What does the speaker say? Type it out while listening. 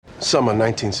Summer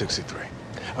 1963.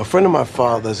 A friend of my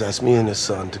father's asked me and his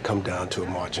son to come down to a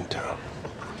march in town.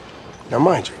 Now,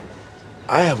 mind you,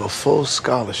 I have a full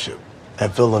scholarship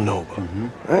at Villanova,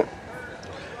 right?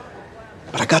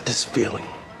 But I got this feeling.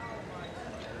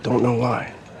 Don't know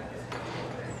why.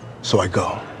 So I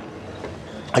go.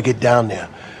 I get down there.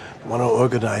 One of the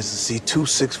organizers see 2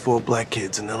 6'4" black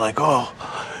kids, and they're like, "Oh,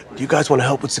 do you guys want to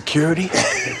help with security?"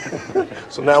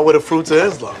 So now we're the fruits of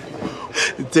Islam.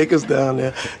 They take us down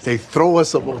there. They throw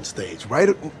us up on stage, right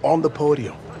on the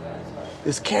podium.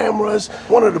 There's cameras.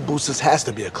 One of the boosters has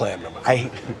to be a Klan member.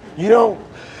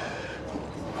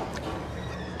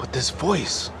 But this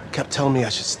voice kept telling me I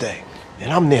should stay.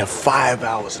 And I'm there 5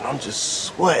 hours, and I'm just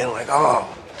sweating like, oh.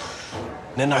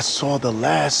 And then I saw the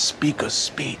last speaker's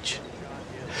speech.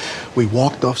 We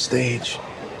walked off stage.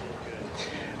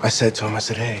 I said to him,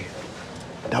 "Hey,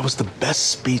 that was the best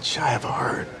speech I ever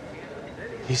heard."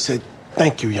 He said,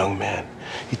 "Thank you, young man."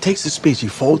 He takes the speech, he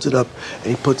folds it up,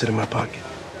 and he puts it in my pocket.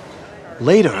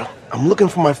 Later, I'm looking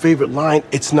for my favorite line.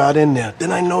 It's not in there.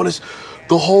 Then I notice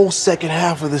the whole second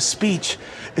half of the speech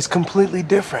is completely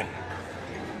different.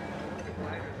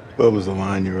 What was the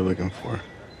line you were looking for?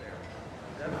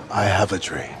 I have a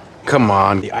dream. Come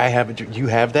on, I have a dream. You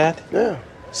have that? Yeah.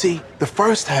 See, the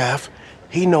first half,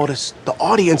 he noticed the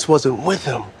audience wasn't with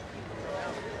him.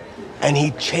 And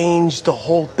he changed the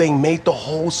whole thing, made the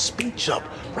whole speech up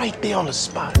right there on the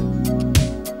spot.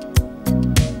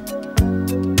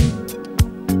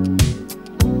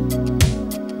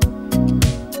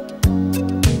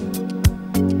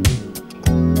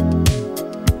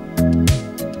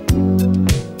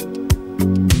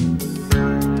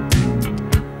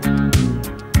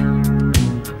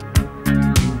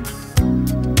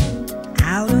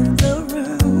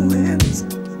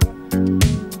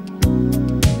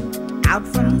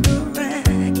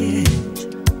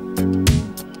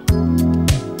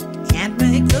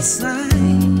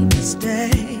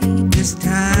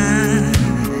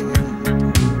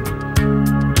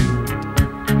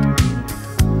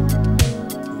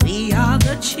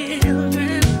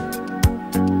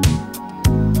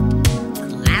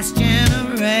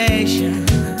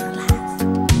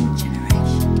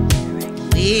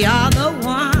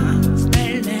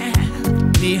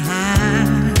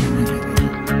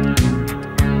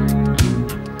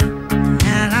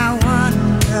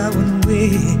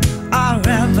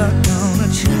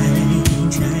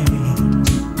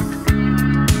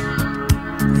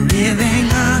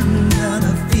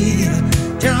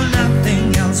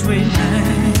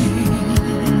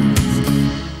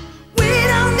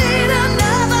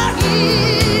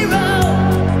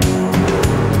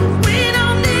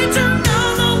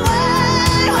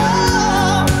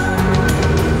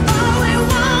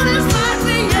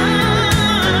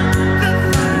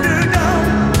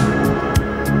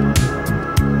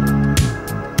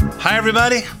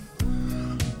 Everybody,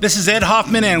 this is Ed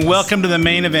Hoffman, and welcome to the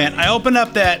main event. I open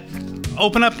up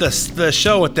the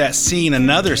show with that scene,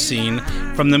 another scene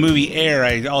from the movie Air.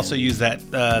 I also used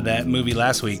that movie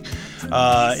last week.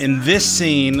 In this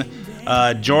scene,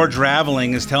 George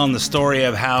Raveling is telling the story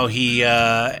of how he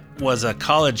was a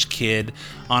college kid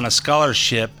on a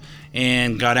scholarship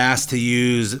and got asked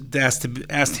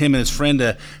him and his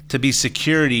friend to be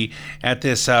security at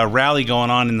this rally going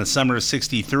on in the summer of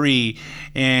 '63,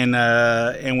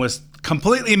 and was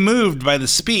completely moved by the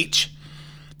speech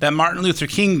that Martin Luther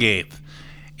King gave.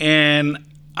 And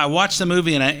I watched the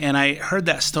movie and I heard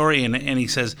that story, and he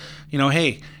says,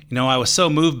 hey, I was so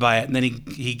moved by it. And then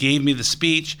he gave me the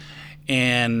speech,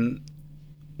 and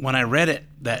when I read it,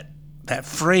 that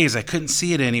phrase, I couldn't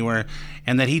see it anywhere.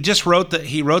 And that he just wrote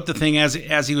the thing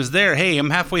as he was there. Hey,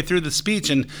 I'm halfway through the speech,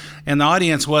 and the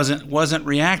audience wasn't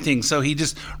reacting. So he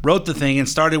just wrote the thing and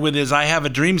started with his "I have a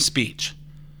dream" speech.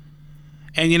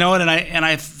 And you know what? And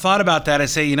I thought about that. I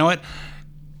say, you know what?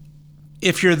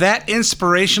 If you're that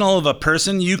inspirational of a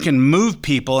person, you can move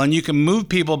people, and you can move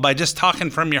people by just talking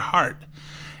from your heart.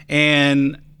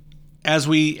 And as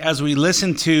we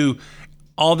listen to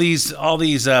all these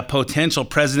potential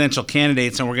presidential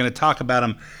candidates, and we're going to talk about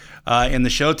them in the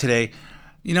show today,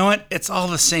 you know what? It's all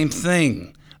the same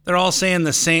thing. They're all saying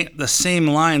the same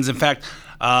lines. In fact,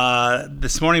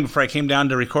 this morning before I came down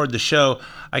to record the show,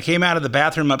 I came out of the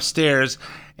bathroom upstairs,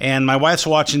 and my wife's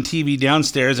watching TV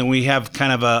downstairs, and we have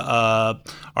kind of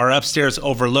our upstairs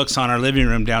overlooks on our living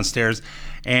room downstairs,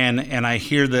 and I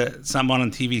hear someone on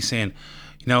TV saying,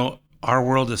 our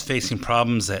world is facing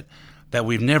problems that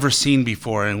we've never seen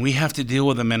before, and we have to deal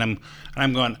with them. And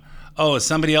I'm going, oh, is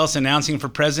somebody else announcing for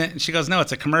president? And she goes, no,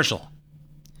 it's a commercial.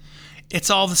 It's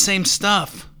all the same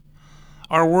stuff.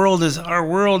 our world is,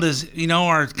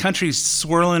 our country's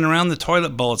swirling around the toilet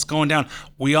bowl. It's going down.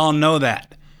 We all know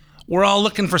that. We're all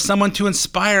looking for someone to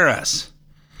inspire us.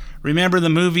 Remember the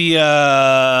movie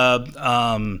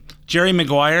Jerry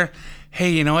Maguire?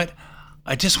 Hey, you know what?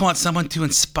 I just want someone to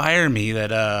inspire me.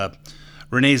 That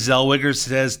Renee Zellweger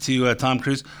says to Tom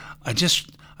Cruise.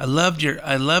 I loved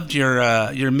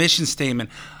your mission statement.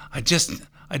 I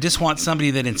just want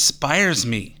somebody that inspires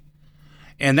me.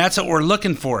 And that's what we're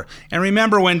looking for. And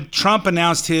remember when Trump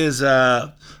announced his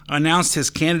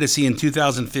candidacy in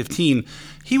 2015,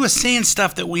 he was saying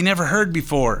stuff that we never heard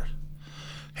before.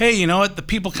 Hey, you know what? The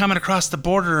people coming across the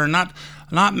border are not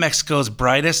Mexico's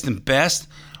brightest and best.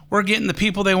 We're getting the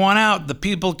people they want out, the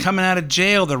people coming out of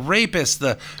jail, the rapists,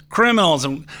 the criminals.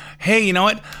 And hey, you know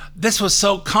what? This was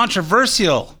so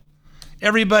controversial.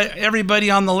 Everybody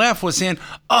on the left was saying,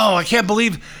 "Oh, I can't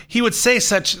believe he would say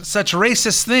such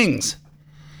racist things."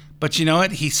 But you know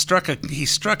what? He struck a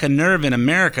nerve in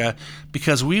America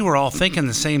because we were all thinking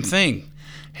the same thing.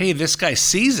 Hey, this guy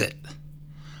sees it.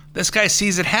 This guy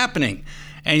sees it happening.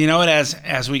 And you know what?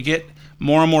 As we get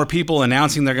more and more people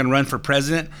announcing they're going to run for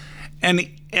president, and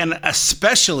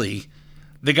especially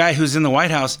the guy who's in the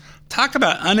White House, talk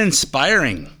about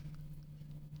uninspiring.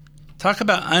 Talk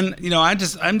about I'm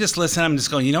just listening. I'm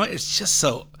just going, you know what? It's just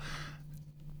so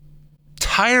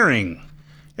tiring.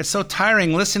 It's so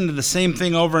tiring listening to the same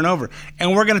thing over and over.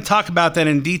 And we're going to talk about that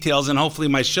in details, and hopefully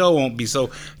my show won't be so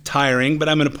tiring, but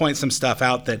I'm going to point some stuff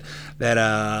out that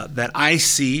I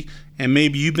see, and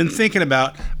maybe you've been thinking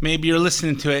about. Maybe you're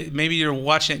listening to it. Maybe you're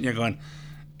watching it and you're going,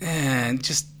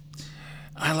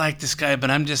 I like this guy, but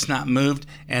I'm just not moved,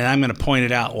 and I'm going to point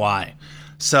it out why.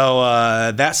 So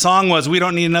that song was We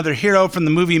Don't Need Another Hero from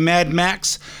the movie Mad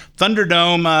Max.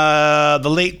 Thunderdome, the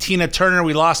late Tina Turner,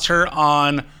 we lost her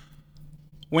on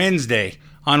Wednesday.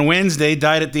 On Wednesday,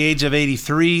 died at the age of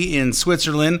 83 in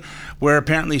Switzerland, where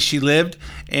apparently she lived.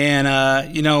 And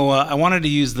I wanted to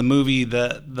use the movie,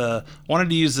 wanted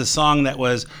to use the song that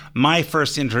was my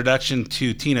first introduction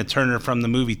to Tina Turner from the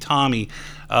movie Tommy,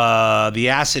 The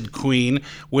Acid Queen,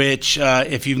 which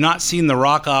if you've not seen the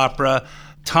rock opera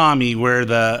Tommy, where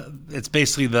it's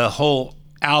basically the whole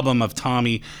album of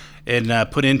Tommy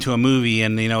and put into a movie,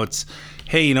 and it's,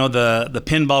 hey, the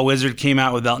Pinball Wizard came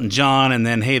out with Elton John, and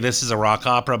then, hey, this is a rock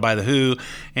opera by The Who,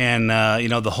 and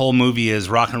the whole movie is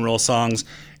rock and roll songs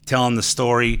telling the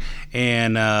story,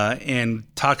 and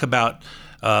talk about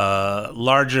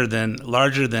larger than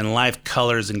life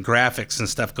colors and graphics and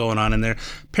stuff going on in there.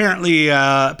 Apparently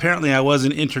I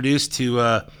wasn't introduced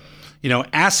to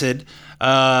acid,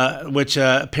 which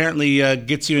apparently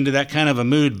gets you into that kind of a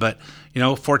mood, but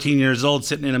 14 years old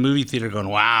sitting in a movie theater going,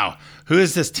 wow, who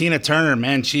is this Tina Turner?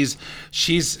 Man, she's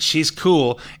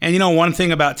cool. And one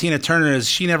thing about Tina Turner is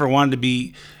she never wanted to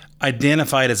be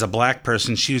identified as a black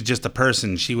person. She was just a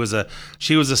person. She was a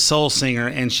soul singer,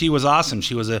 and she was awesome.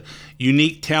 She was a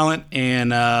unique talent,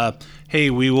 and she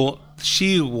will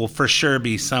for sure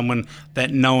be someone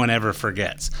that no one ever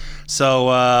forgets. So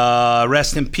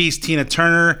rest in peace, Tina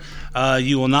Turner.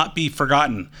 You will not be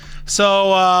forgotten. So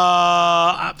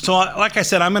like I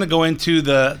said, I'm going to go into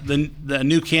the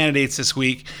new candidates this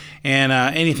week, and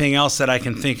anything else that I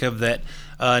can think of that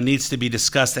needs to be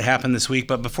discussed that happened this week.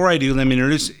 But before I do, let me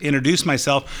introduce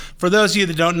myself. For those of you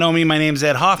that don't know me, my name is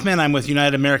Ed Hoffman. I'm with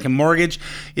United American Mortgage.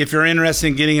 If you're interested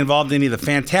in getting involved in any of the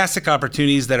fantastic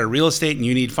opportunities that are real estate and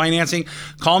you need financing,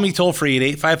 call me toll free at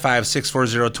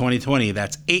 855-640-2020.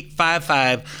 That's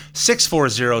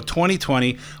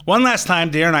 855-640-2020. One last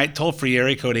time, day or night, toll free,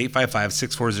 area code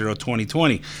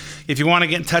 855-640-2020. If you want to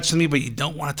get in touch with me, but you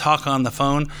don't want to talk on the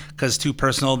phone because it's too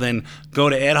personal, then go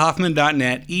to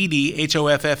edhoffman.net,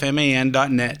 edhoffman.net.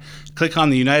 Click on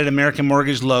the United American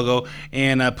Mortgage logo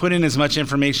and put in as much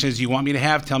information as you want me to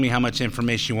have. Tell me how much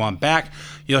information you want back.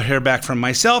 You'll hear back from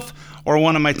myself, or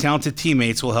one of my talented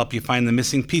teammates will help you find the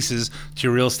missing pieces to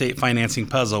your real estate financing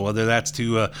puzzle, whether that's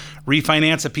to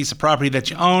refinance a piece of property that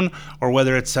you own, or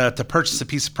whether it's to purchase a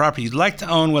piece of property you'd like to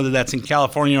own, whether that's in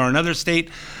California or another state,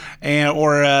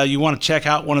 or you want to check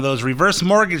out one of those reverse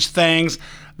mortgage things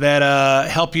that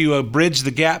help you bridge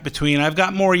the gap between, I've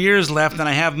got more years left than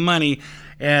I have money,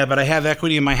 but I have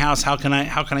equity in my house. How can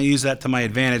I use that to my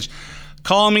advantage?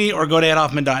 Call me or go to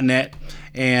edhoffman.net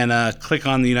and click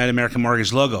on the United American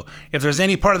Mortgage logo. If there's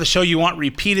any part of the show you want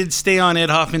repeated, stay on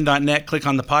edhoffman.net, click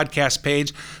on the podcast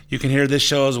page. You can hear this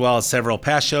show as well as several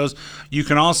past shows. You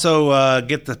can also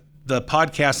get the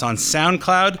podcast on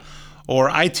SoundCloud or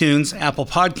iTunes, Apple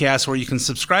Podcasts, where you can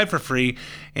subscribe for free.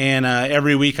 And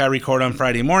every week I record on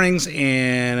Friday mornings,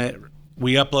 and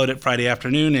we upload it Friday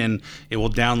afternoon, and it will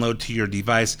download to your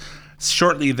device.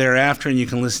 shortly thereafter, and you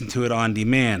can listen to it on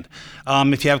demand.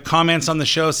 If you have comments on the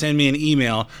show, send me an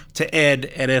email to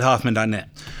ed@edhoffman.net.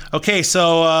 Okay,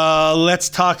 so let's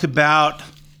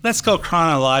go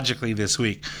chronologically this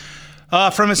week.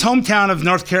 From his hometown of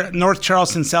North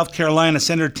Charleston, South Carolina,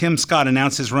 Senator Tim Scott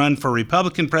announced his run for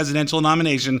Republican presidential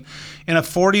nomination in a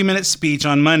 40-minute speech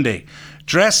on Monday.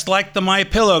 Dressed like the My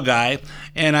Pillow guy,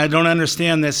 and I don't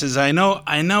understand this, is I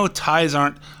know ties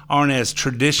aren't as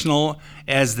traditional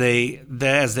as they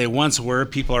once were.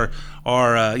 People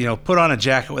are put on a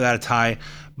jacket without a tie,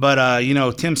 but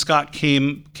Tim Scott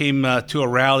came to a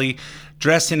rally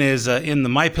dressed in the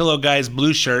My Pillow guy's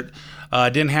blue shirt.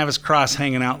 Didn't have his cross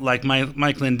hanging out like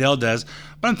Mike Lindell does.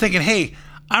 But I'm thinking, hey,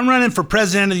 I'm running for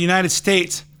president of the United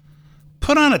States.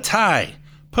 Put on a tie.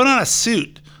 Put on a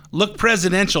suit. Look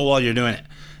presidential while you're doing it.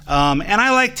 And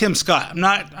I like Tim Scott.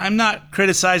 I'm not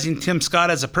criticizing Tim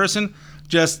Scott as a person.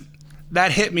 Just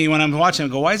that hit me when I'm watching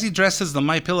him. I go, why is he dressed as the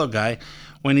My Pillow guy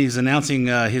when he's announcing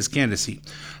his candidacy?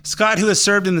 Scott, who has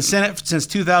served in the Senate since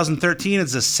 2013,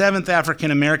 is the 7th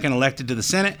African American elected to the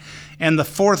Senate and the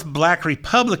 4th Black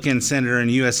Republican senator in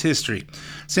U.S. history.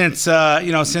 Since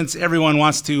everyone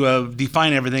wants to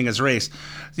define everything as race,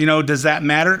 does that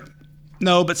matter?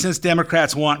 No, but since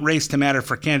Democrats want race to matter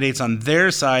for candidates on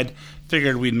their side,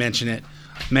 figured we'd mention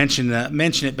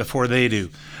it before they do.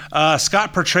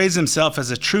 Scott portrays himself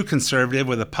as a true conservative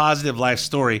with a positive life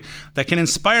story that can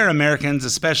inspire Americans,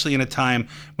 especially in a time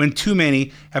when too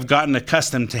many have gotten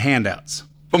accustomed to handouts.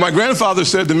 But my grandfather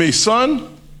said to me,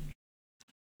 son,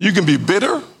 you can be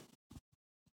bitter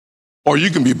or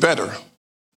you can be better,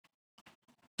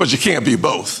 but you can't be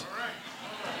both.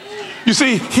 You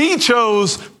see, he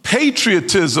chose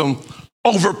patriotism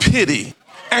over pity.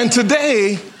 And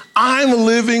today, I'm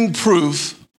living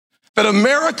proof that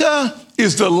America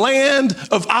is the land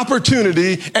of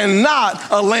opportunity and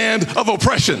not a land of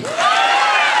oppression.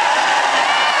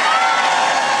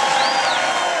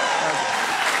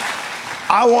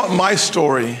 I want my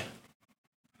story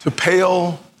to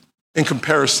pale in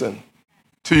comparison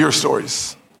to your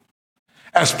stories.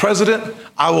 As president,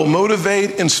 I will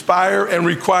motivate, inspire, and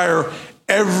require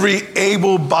every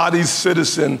able-bodied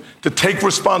citizen to take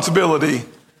responsibility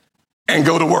and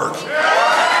go to work.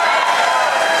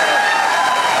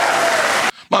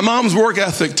 My mom's work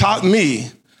ethic taught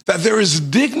me that there is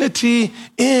dignity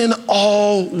in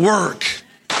all work.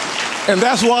 And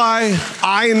that's why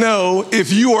I know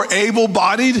if you are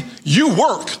able-bodied, you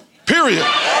work, period.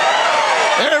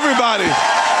 Everybody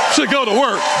should go to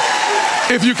work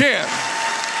if you can.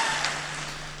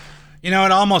 It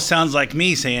almost sounds like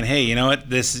me saying, hey, you know what,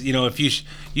 if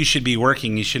you should be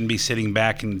working, you shouldn't be sitting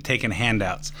back and taking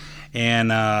handouts.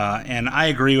 And I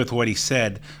agree with what he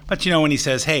said. But, when he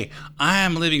says, hey, I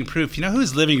am living proof,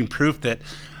 who's living proof that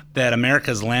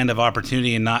America's land of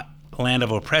opportunity and not land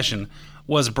of oppression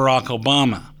was Barack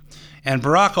Obama. And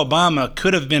Barack Obama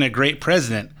could have been a great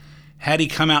president had he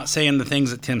come out saying the things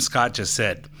that Tim Scott just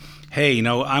said. Hey,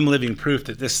 I'm living proof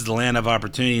that this is the land of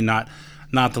opportunity, not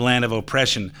the land of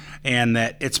oppression, and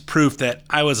that it's proof that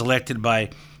I was elected by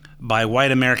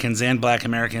white Americans and black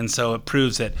Americans, so it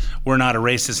proves that we're not a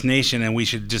racist nation and we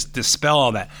should just dispel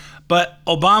all that. But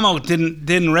Obama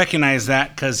didn't recognize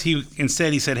that because he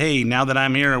said, hey, now that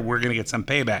I'm here, we're going to get some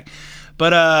payback.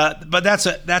 But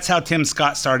that's how Tim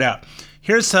Scott started out.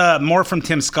 Here's more from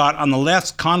Tim Scott on the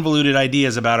left's convoluted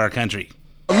ideas about our country.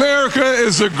 America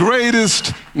is the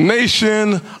greatest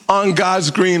nation on God's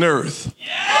green earth.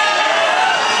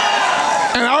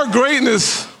 And our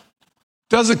greatness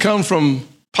doesn't come from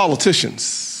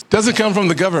politicians, doesn't come from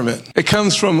the government. It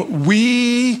comes from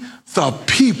we, the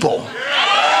people.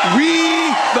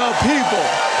 We, the people.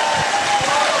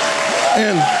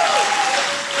 And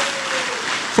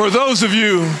for those of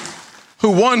you who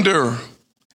wonder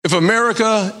if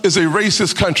America is a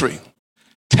racist country,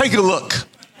 take a look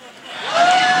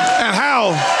at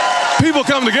how people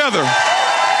come together.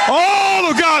 All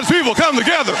of God's people come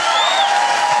together.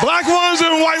 Black ones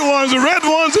and white ones, and red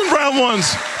ones and brown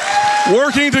ones,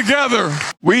 working together.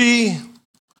 We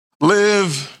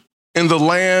live in the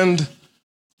land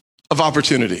of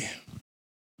opportunity.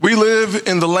 We live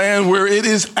in the land where it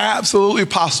is absolutely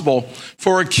possible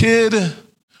for a kid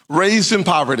raised in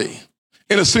poverty,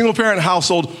 in a single-parent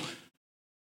household,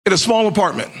 in a small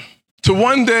apartment, to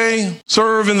one day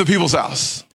serve in the People's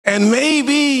House, and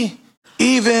maybe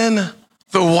even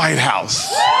the White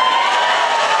House.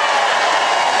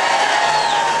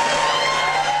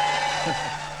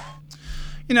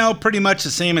 Pretty much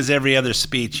the same as every other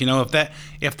speech.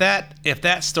 If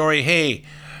that story, hey,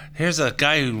 here's a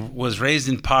guy who was raised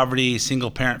in poverty,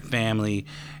 single parent family,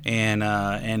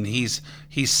 and he's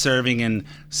serving in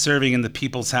the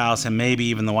People's House and maybe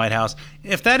even the White House.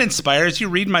 If that inspires you,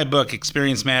 read my book,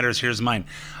 Experience Matters. Here's mine.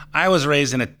 I was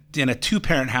raised in a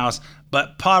 2-parent house,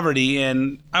 but poverty,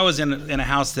 and I was in a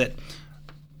house that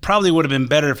probably would have been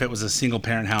better if it was a single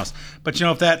parent house. But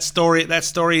if that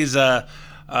story is a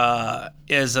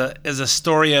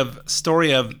story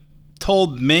of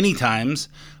told many times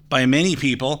by many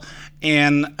people.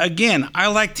 And again, I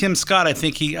like Tim Scott. I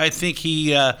think he is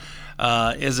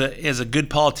a good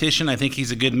politician. I think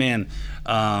he's a good man.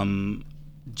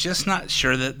 Just not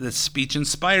sure that the speech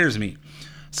inspires me.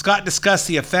 Scott discussed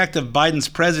the effect of Biden's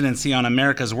presidency on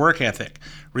America's work ethic,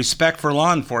 respect for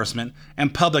law enforcement,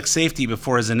 and public safety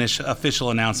before his official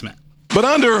announcement. But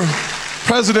under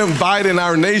President Biden,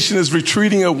 our nation is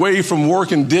retreating away from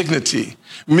work and dignity.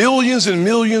 Millions and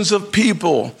millions of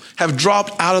people have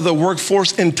dropped out of the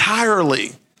workforce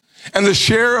entirely. And the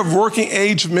share of working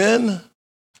age men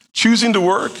choosing to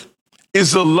work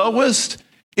is the lowest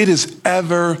it has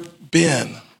ever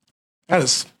been. That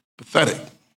is pathetic.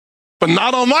 But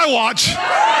not on my watch.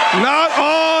 Not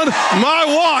on my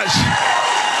watch.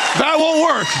 That won't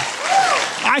work.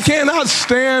 I cannot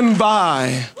stand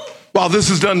by while this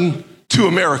is done to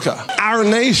America. Our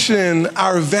nation,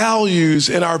 our values,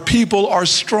 and our people are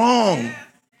strong,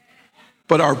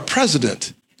 but our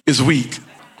president is weak.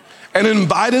 And in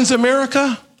Biden's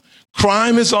America,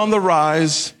 crime is on the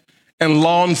rise and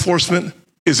law enforcement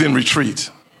is in retreat.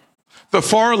 The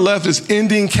far left is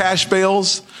ending cash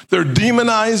bails. They're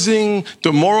demonizing,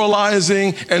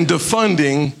 demoralizing, and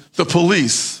defunding the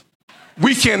police.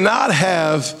 We cannot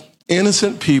have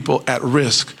innocent people at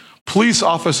risk, police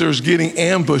officers getting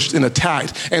ambushed and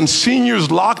attacked, and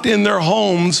seniors locked in their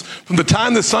homes from the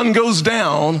time the sun goes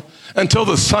down until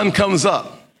the sun comes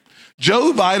up.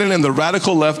 Joe Biden and the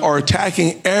radical left are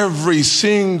attacking every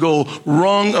single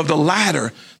rung of the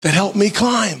ladder that helped me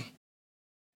climb.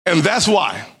 And that's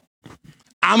why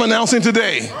I'm announcing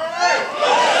today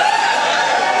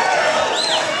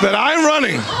that I'm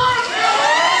running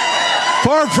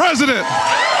for president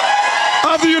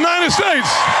of the United States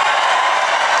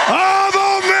of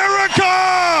America.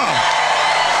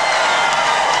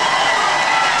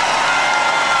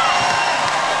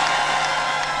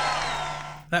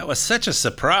 That was such a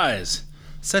surprise.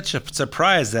 Such a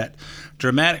surprise, that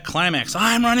dramatic climax.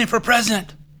 I'm running for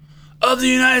president of the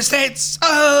United States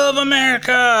of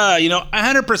America. I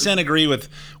 100% agree with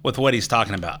what he's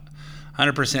talking about.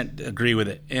 100% agree with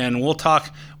it. And we'll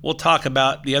talk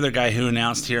about the other guy who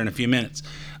announced here in a few minutes.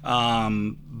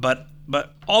 But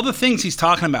all the things he's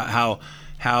talking about,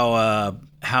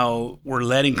 how we're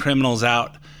letting criminals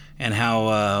out, and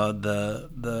how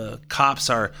the cops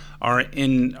are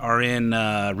in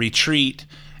retreat,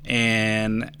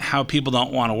 and how people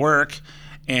don't want to work,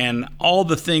 and all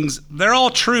the things, they're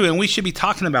all true, and we should be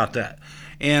talking about that.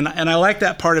 And I like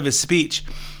that part of his speech.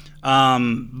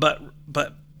 But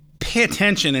pay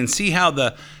attention and see how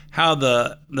the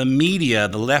media,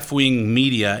 the left-wing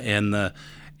media,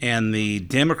 and the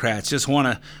Democrats just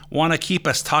want to keep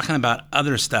us talking about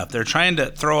other stuff. They're trying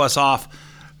to throw us off,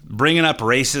 bringing up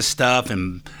racist stuff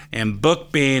and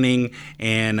book banning,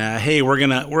 and hey, we're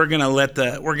gonna let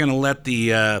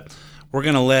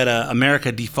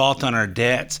America default on our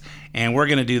debts, and we're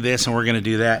gonna do this and we're gonna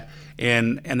do that,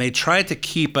 and they try to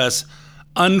keep us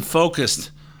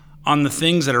unfocused on the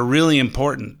things that are really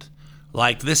important.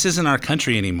 Like, this isn't our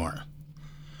country anymore.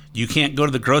 You can't go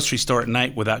to the grocery store at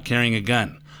night without carrying a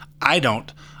gun. I don't.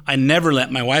 I never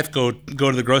let my wife go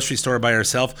to the grocery store by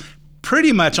herself.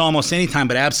 Pretty much almost any time,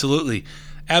 but absolutely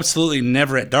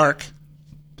never at dark.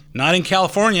 Not in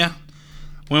California.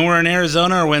 When we're in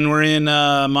Arizona or when we're in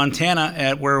Montana,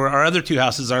 at where our other two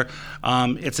houses are,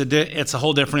 it's a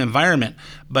whole different environment.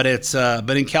 But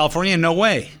in California, no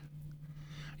way.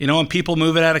 When people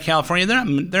move it out of California,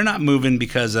 they're not moving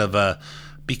because of the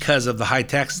high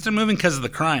taxes. They're moving because of the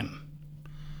crime.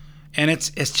 And it's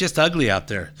just ugly out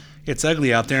there. It's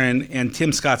ugly out there, and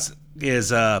Tim Scott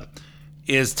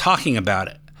is talking about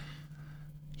it.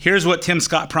 Here's what Tim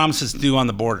Scott promises to do on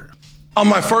the border. On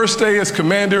my first day as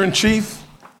Commander-in-Chief,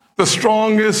 the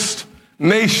strongest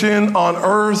nation on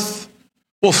earth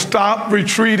will stop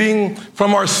retreating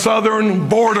from our southern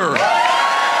border.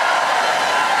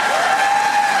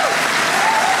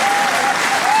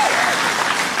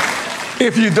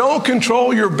 If you don't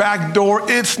control your back door,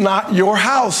 it's not your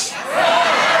house.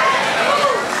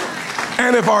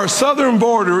 And if our southern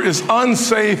border is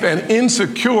unsafe and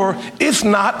insecure, it's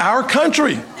not our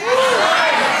country.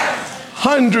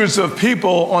 Hundreds of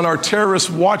people on our terrorist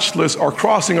watch list are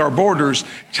crossing our borders.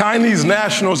 Chinese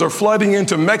nationals are flooding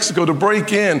into Mexico to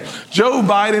break in. Joe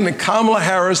Biden and Kamala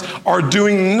Harris are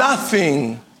doing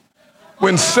nothing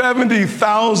when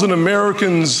 70,000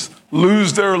 Americans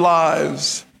lose their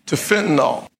lives to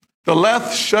fentanyl. The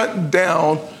left shut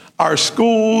down our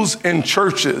schools and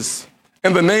churches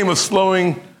in the name of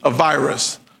slowing a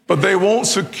virus, but they won't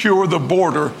secure the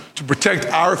border to protect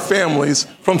our families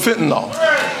from fentanyl.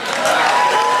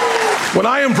 When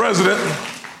I am president,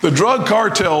 the drug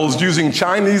cartels using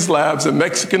Chinese labs and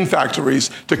Mexican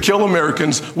factories to kill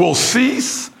Americans will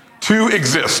cease to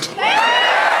exist.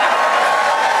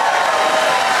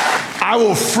 I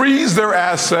will freeze their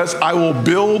assets, I will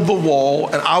build the wall,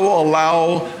 and I will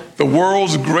allow the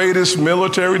world's greatest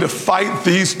military to fight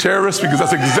these terrorists because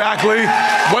that's exactly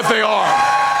what they are.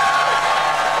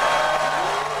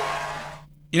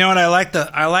 You know what? I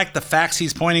like the facts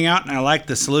he's pointing out, and I like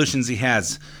the solutions he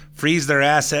has. Freeze their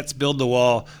assets, build the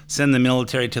wall, send the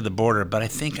military to the border. But I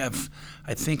think I've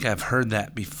heard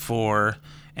that before,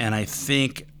 and I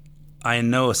think I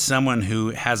know someone who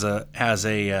has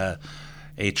a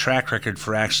track record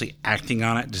for actually acting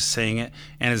on it, just saying it,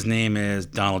 and his name is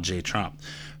Donald J. Trump.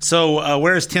 So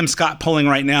where is Tim Scott polling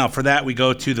right now? For that, we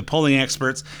go to the polling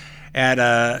experts at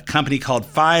a company called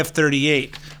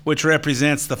 538, which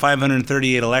represents the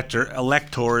 538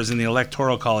 electors in the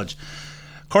Electoral College.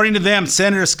 According to them,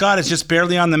 Senator Scott is just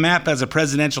barely on the map as a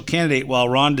presidential candidate, while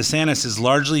Ron DeSantis is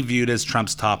largely viewed as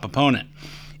Trump's top opponent.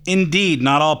 Indeed,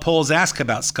 not all polls ask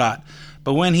about Scott,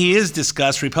 but when he is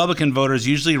discussed, Republican voters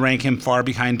usually rank him far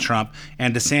behind Trump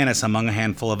and DeSantis among a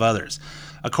handful of others.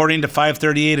 According to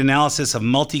 538 analysis of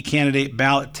multi-candidate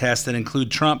ballot tests that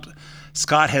include Trump,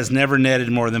 Scott has never netted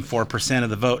more than 4% of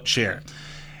the vote share.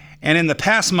 And in the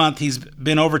past month, he's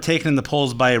been overtaken in the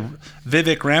polls by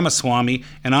Vivek Ramaswamy,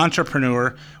 an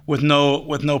entrepreneur with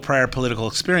no prior political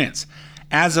experience.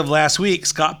 As of last week,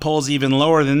 Scott polls even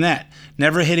lower than that,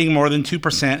 never hitting more than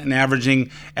 2% and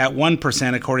averaging at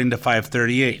 1% according to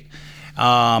 538.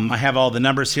 I have all the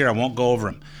numbers here. I won't go over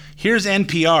them. Here's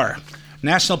NPR.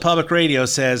 National Public Radio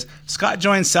says Scott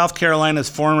joins South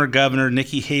Carolina's former governor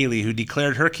Nikki Haley, who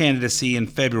declared her candidacy in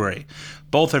February.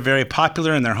 Both are very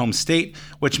popular in their home state,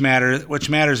 which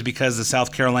matters because the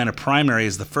South Carolina primary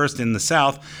is the first in the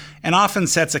South and often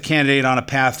sets a candidate on a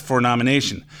path for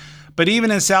nomination. But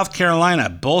even in South Carolina,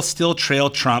 both still trail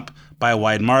Trump by a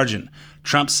wide margin.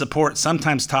 Trump's support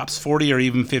sometimes tops 40 or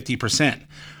even 50%.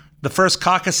 The first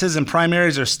caucuses and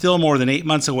primaries are still more than 8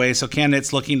 months away, so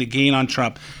candidates looking to gain on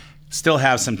Trump still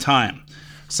have some time.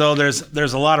 So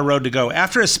there's a lot of road to go.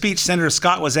 After his speech, Senator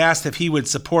Scott was asked if he would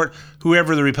support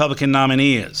whoever the Republican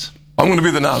nominee is. I'm going to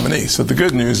be the nominee. So the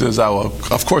good news is I will,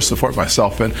 of course, support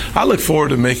myself. And I look forward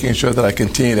to making sure that I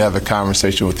continue to have a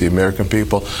conversation with the American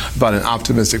people about an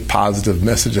optimistic, positive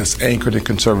message that's anchored in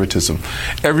conservatism.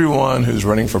 Everyone who's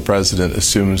running for president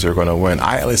assumes they're going to win.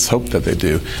 I at least hope that they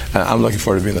do. And I'm looking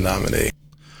forward to being the nominee.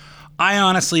 I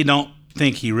honestly don't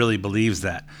think he really believes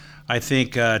that. I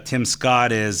think Tim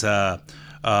Scott is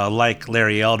like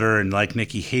Larry Elder and like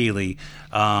Nikki Haley,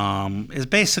 is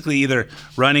basically either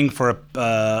running for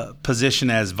a position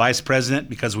as vice president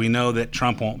because we know that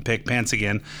Trump won't pick Pence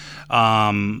again,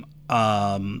 or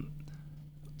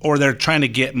they're trying to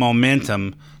get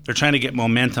momentum. They're trying to get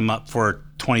momentum up for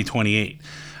 2028.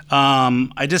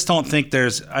 I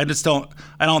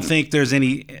don't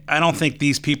think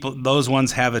these people, those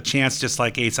ones have a chance, just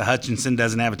like Asa Hutchinson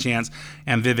doesn't have a chance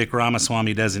and Vivek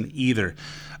Ramaswamy doesn't either.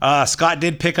 Scott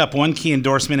did pick up one key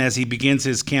endorsement as he begins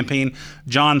his campaign.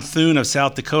 John Thune of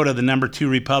South Dakota, the number 2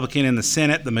 Republican in the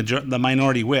Senate, the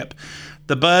minority whip.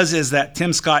 The buzz is that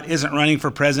Tim Scott isn't running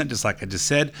for president, just like I just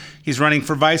said. He's running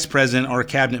for vice president or a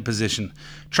cabinet position.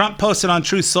 Trump posted on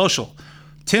Truth Social,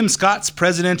 Tim Scott's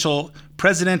presidential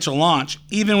launch,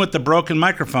 even with the broken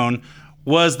microphone,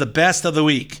 was the best of the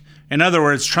week. In other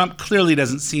words, Trump clearly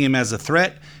doesn't see him as a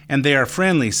threat, and they are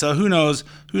friendly. So who knows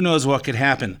what could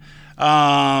happen?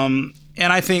 And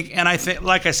I think,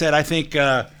 like I said, I think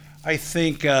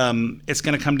it's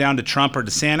going to come down to Trump or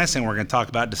DeSantis, and we're going to talk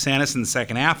about DeSantis in the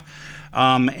second half.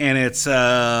 And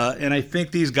I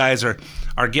think these guys are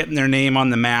getting their name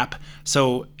on the map,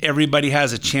 so everybody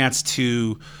has a chance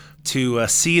to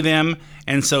see them.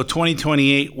 And so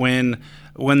 2028, when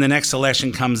the next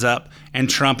election comes up and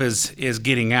Trump is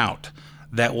getting out,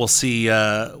 that we'll see.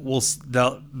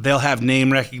 They'll have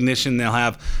name recognition. They'll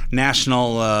have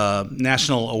national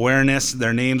awareness.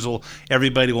 Their names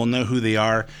everybody will know who they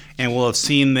are, and we'll have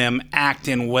seen them act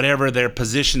in whatever their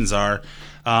positions are.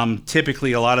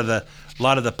 Typically, a lot of the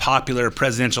popular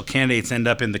presidential candidates end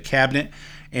up in the cabinet,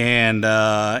 and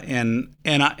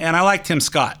I like Tim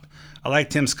Scott. I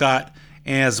like Tim Scott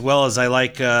as well as I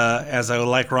like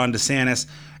Ron DeSantis,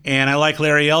 and I like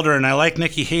Larry Elder, and I like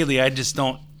Nikki Haley. I just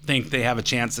don't think they have a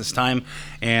chance this time,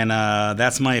 and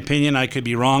that's my opinion. I could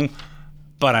be wrong,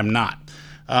 but I'm not.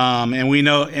 And we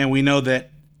know that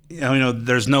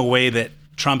there's no way that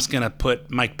Trump's going to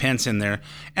put Mike Pence in there,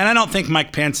 and I don't think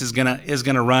Mike Pence is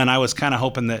gonna run. I was kind of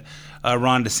hoping that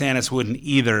Ron DeSantis wouldn't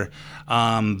either,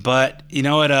 but you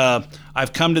know what?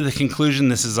 I've come to the conclusion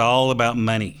this is all about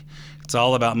money. It's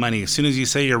all about money. As soon as you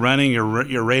say you're running,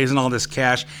 you're raising all this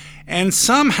cash, and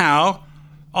somehow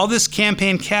all this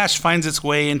campaign cash finds its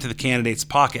way into the candidates'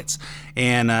 pockets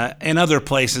and other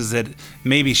places that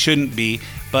maybe shouldn't be.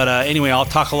 But anyway, I'll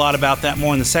talk a lot about that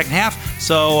more in the second half.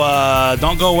 So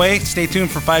don't go away. Stay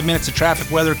tuned for 5 minutes of traffic,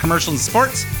 weather, commercials, and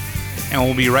sports. And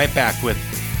we'll be right back with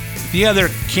the other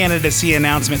candidacy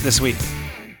announcement this week.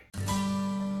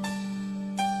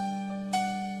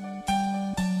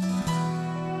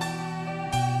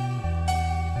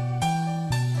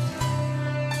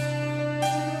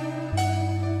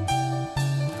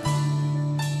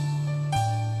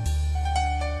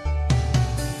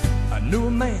 Knew a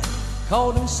man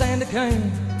called him Sandy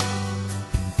Kane.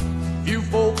 Few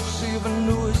folks even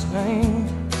knew his name,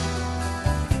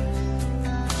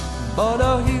 but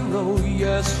a hero,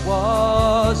 yes,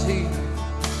 was he.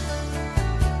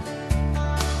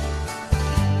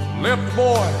 Left a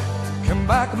boy, came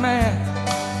back a man.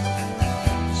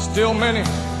 Still many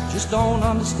just don't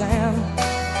understand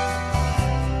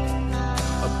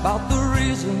about the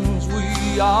reasons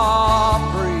we are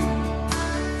free.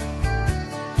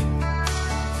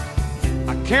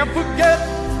 Can't forget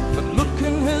the look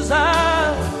in his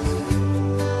eyes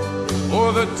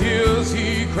or the tears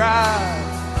he cried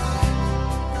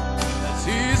as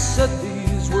he said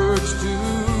these words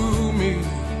to me.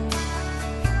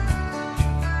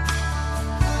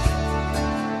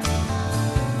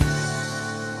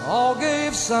 All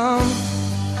gave some,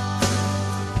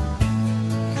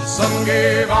 and some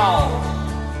gave all.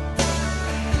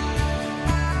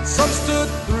 Some stood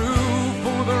through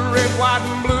for the red, white,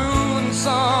 and blue.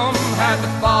 Some had to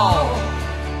fall.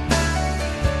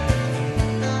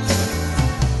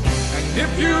 And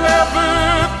if you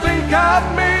ever think of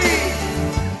me,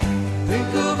 think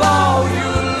of all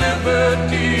your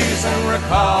liberties and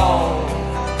recall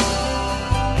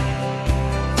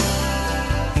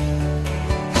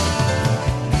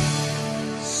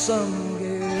some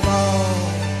gave all.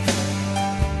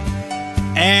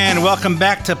 And welcome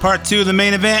back to part 2 of the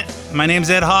main event. My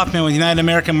name's Ed Hoffman with United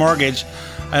American Mortgage.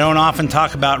 I don't often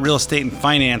talk about real estate and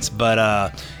finance,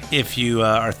 but if you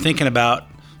are thinking about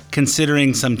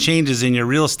considering some changes in your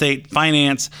real estate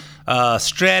finance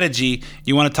strategy,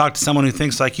 you want to talk to someone who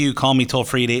thinks like you, call me toll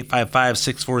free at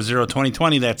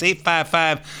 855-640-2020. That's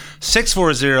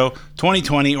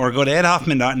 855-640-2020, or go to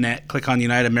edhoffman.net, click on the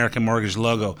United American Mortgage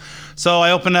logo. So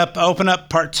I open up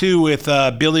part 2 with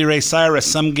Billy Ray Cyrus,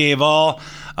 Some Gave All.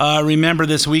 Remember,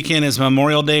 this weekend is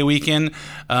Memorial Day weekend.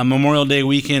 Memorial Day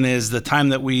weekend is the time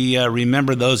that we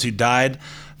remember those who died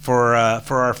for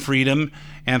our freedom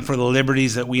and for the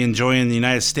liberties that we enjoy in the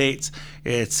United States.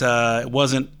 It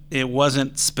wasn't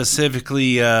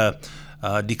specifically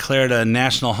declared a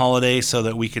national holiday so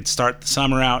that we could start the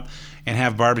summer out and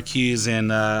have barbecues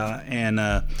and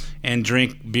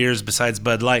drink beers besides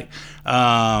Bud Light.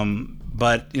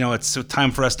 But it's a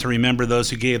time for us to remember those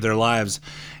who gave their lives.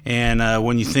 And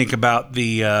when you think about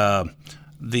the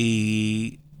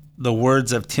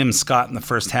words of Tim Scott in the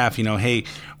first half, hey,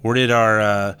 where did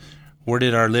our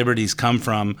liberties come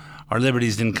from? Our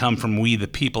liberties didn't come from we the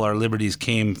people. Our liberties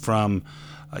came from,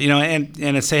 and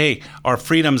to say, hey, our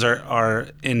freedoms are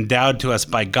endowed to us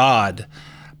by God,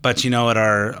 but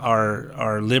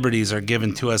our liberties are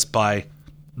given to us by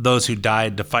those who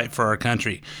died to fight for our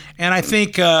country. And I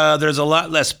think there's a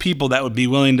lot less people that would be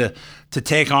willing to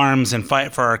take arms and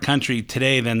fight for our country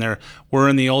today than there were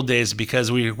in the old days, because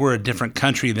we're a different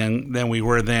country than we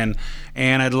were then.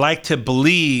 And I'd like to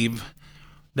believe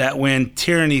that when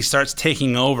tyranny starts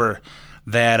taking over,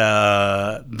 that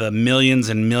the millions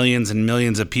and millions and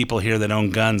millions of people here that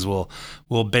own guns will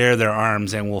bear their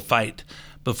arms and will fight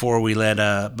before we let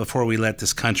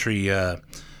this country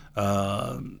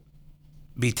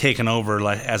be taken over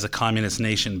as a communist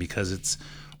nation, because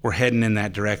we're heading in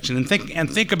that direction. And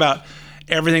think about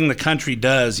everything the country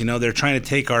does. They're trying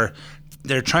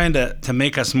to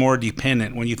make us more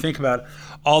dependent. When you think about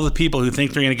all the people who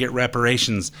think they're going to get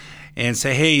reparations and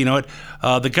say, hey, you know what,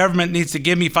 the government needs to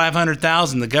give me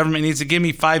 $500,000, the government needs to give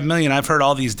me $5 million. I've heard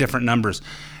all these different numbers,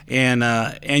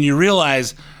 and you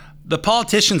realize the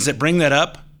politicians that bring that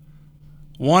up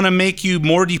want to make you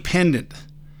more dependent,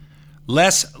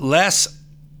 less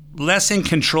less in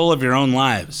control of your own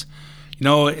lives. You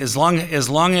know, as long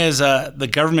as the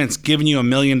government's giving you $1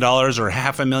 million or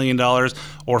 $500,000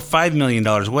 or $5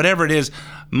 million, whatever it is,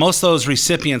 most of those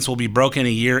recipients will be broke in a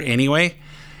year anyway,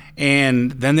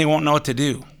 and then they won't know what to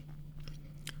do.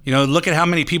 You know, look at how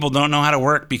many people don't know how to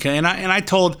work. Because I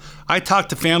talked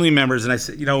to family members, and I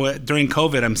said, you know, during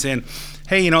COVID, I'm saying,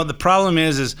 hey, you know, the problem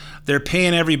is they're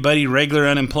paying everybody regular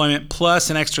unemployment plus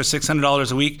an extra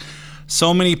 $600 a week.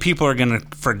 So many people are going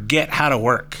to forget how to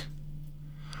work.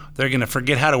 They're going to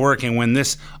forget how to work. And when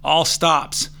this all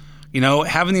stops, you know,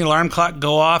 having the alarm clock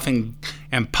go off and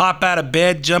pop out of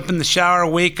bed, jump in the shower,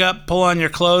 wake up, pull on your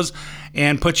clothes,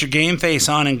 and put your game face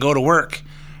on and go to work,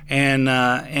 and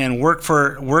work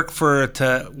to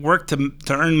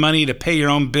earn money to pay your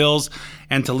own bills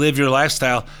and to live your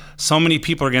lifestyle. So many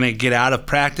people are going to get out of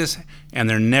practice, and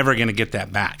they're never going to get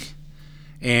that back.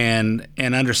 And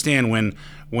understand when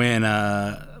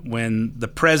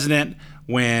the president,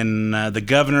 when the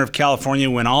governor of California,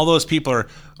 when all those people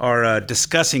are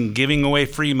discussing giving away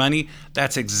free money,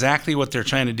 that's exactly what they're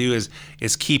trying to do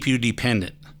is keep you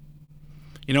dependent.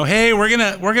 You know, hey, we're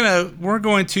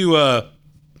going to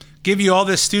give you all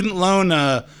this student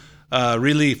loan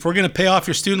relief. We're going to pay off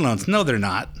your student loans. No, they're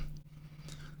not.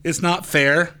 It's not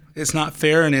fair. It's not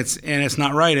fair, and it's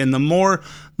not right. And the more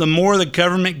the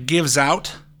government gives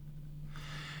out.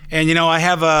 And, you know,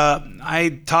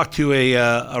 I talked to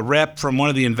a rep from one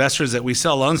of the investors that we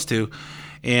sell loans to,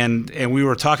 and we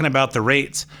were talking about the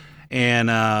rates, and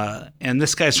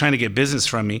this guy's trying to get business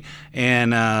from me,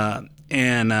 and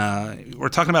we're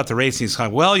talking about the rates, and he's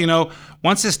like, well, you know,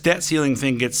 once this debt ceiling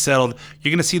thing gets settled,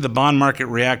 you're going to see the bond market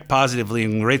react positively,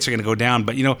 and rates are going to go down.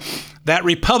 But, you know, that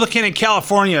Republican in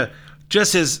California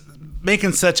just is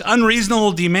making such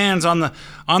unreasonable demands on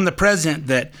the president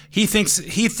that he thinks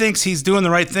he's doing the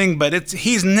right thing, but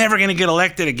he's never going to get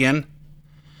elected again.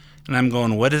 And I'm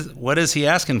going, what is he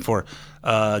asking for?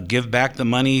 Give back the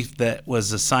money that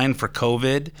was assigned for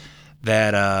COVID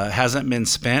that hasn't been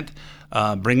spent.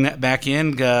 Bring that back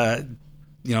in.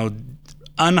 You know,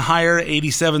 unhire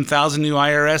 87,000 new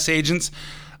IRS agents.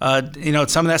 You know,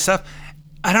 some of that stuff.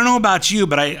 I don't know about you,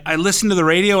 but I listen to the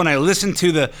radio and I watch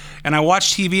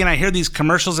TV and I hear these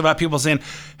commercials about people saying,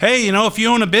 hey, you know, if you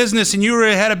own a business and you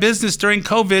had a business during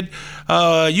COVID,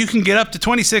 you can get up to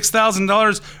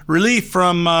 $26,000 relief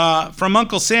from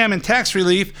Uncle Sam in tax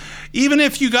relief, even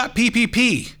if you got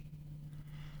PPP.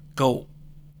 Go,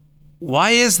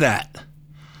 why is that?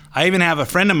 I even have a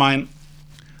friend of mine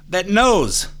that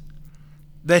knows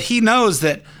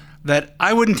that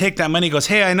I wouldn't take that money. He goes,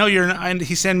 hey, I know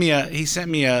he sent me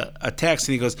a text,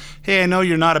 and he goes, hey, I know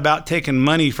you're not about taking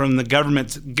money from the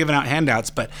government giving out handouts,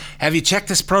 but have you checked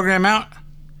this program out?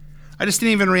 I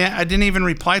didn't even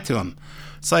reply to him.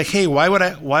 It's like, hey, why would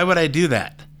I do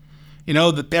that? You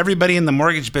know, everybody in the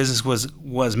mortgage business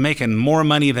was making more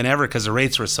money than ever because the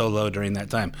rates were so low during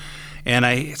that time. And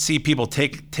I see people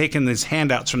taking these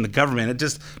handouts from the government. It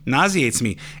just nauseates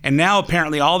me. And now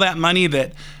apparently all that money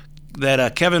that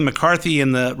Kevin McCarthy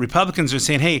and the Republicans are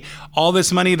saying, hey, all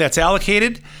this money that's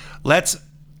allocated, let's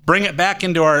bring it back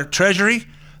into our treasury.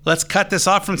 Let's cut this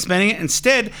off from spending it.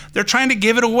 Instead, they're trying to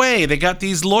give it away. They got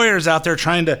these lawyers out there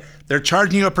they're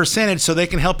charging you a percentage so they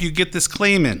can help you get this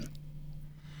claim in.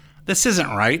 This isn't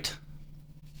right.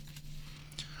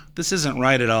 This isn't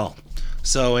right at all.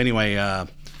 So anyway,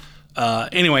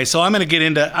 so I'm going to get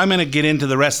into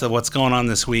the rest of what's going on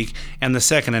this week and the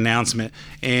second announcement.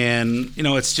 And, you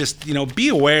know, it's just, you know, be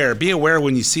aware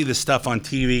when you see this stuff on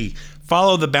TV.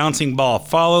 Follow the bouncing ball,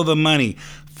 follow the money,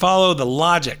 follow the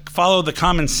logic, follow the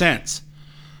common sense.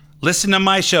 Listen to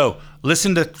my show,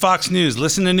 listen to Fox News,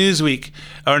 listen to Newsweek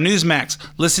or Newsmax,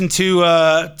 listen to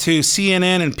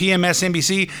CNN and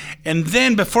PMSNBC. And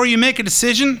then before you make a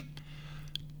decision,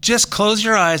 just close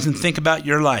your eyes and think about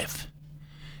your life.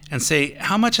 And say,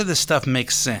 how much of this stuff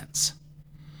makes sense?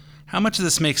 How much of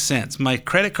this makes sense? My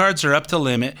credit cards are up to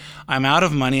limit. I'm out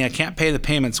of money. I can't pay the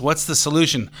payments. What's the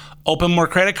solution? Open more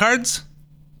credit cards?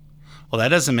 Well, that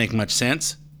doesn't make much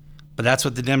sense. But that's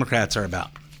what the Democrats are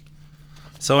about.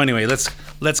 So anyway,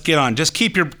 let's get on. Just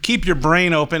keep your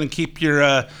brain open and keep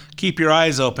your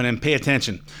eyes open and pay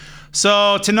attention.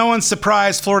 So, to no one's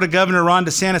surprise, Florida Governor Ron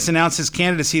DeSantis announced his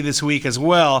candidacy this week as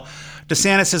well.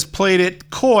 DeSantis has played it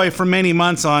coy for many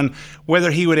months on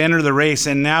whether he would enter the race,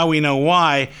 and now we know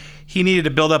why. He needed to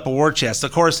build up a war chest.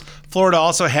 Of course, Florida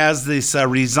also has this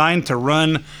resign to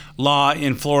run law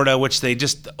in Florida, which they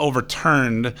just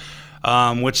overturned,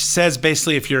 which says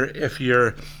basically if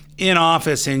you're in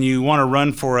office and you want to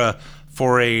run for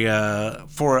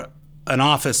an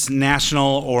office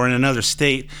national or in another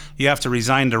state, you have to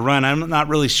resign to run. I'm not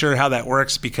really sure how that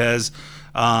works because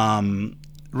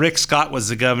Rick Scott was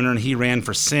the governor, and he ran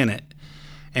for Senate,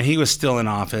 and he was still in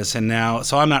office. And now,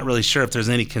 so I'm not really sure if there's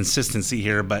any consistency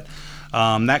here, but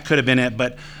that could have been it.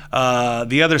 But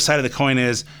the other side of the coin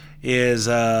is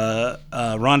Ron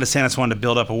DeSantis wanted to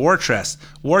build up a war chest.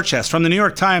 From the New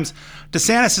York Times,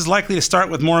 DeSantis is likely to start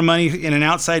with more money in an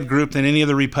outside group than any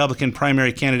other Republican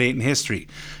primary candidate in history.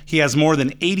 He has more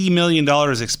than $80 million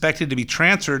expected to be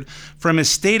transferred from his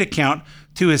state account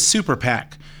to his super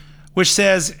PAC, which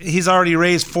says he's already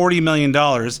raised $40 million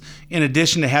in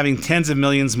addition to having tens of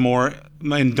millions more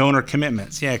in donor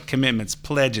commitments. Yeah, commitments,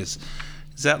 pledges.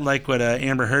 Is that like what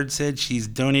Amber Heard said? She's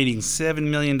donating $7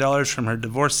 million from her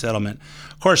divorce settlement.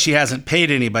 Of course, she hasn't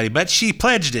paid anybody, but she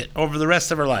pledged it over the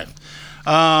rest of her life.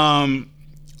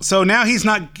 So now he's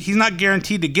not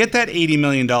guaranteed to get that $80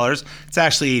 million. It's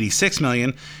actually $86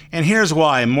 million. And here's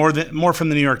why, more from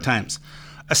the New York Times.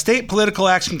 A state political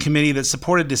action committee that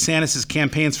supported DeSantis'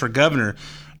 campaigns for governor,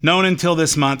 known until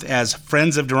this month as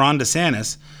Friends of Ron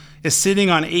DeSantis, is sitting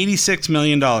on $86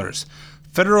 million.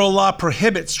 Federal law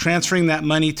prohibits transferring that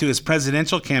money to his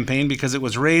presidential campaign because it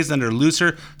was raised under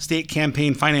looser state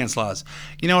campaign finance laws.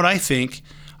 You know what I think?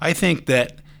 I think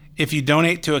that if you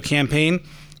donate to a campaign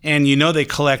and you know they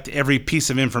collect every piece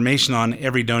of information on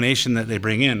every donation that they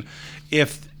bring in,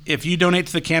 if you donate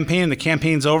to the campaign and the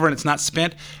campaign's over and it's not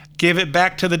spent, give it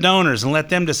back to the donors and let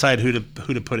them decide who to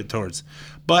put it towards.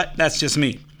 But that's just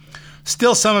me.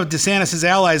 Still, some of DeSantis'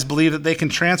 allies believe that they can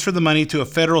transfer the money to a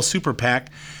federal super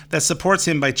PAC that supports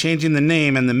him by changing the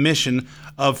name and the mission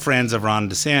of Friends of Ron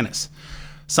DeSantis.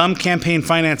 Some campaign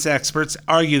finance experts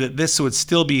argue that this would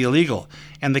still be illegal,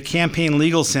 and the Campaign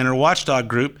Legal Center watchdog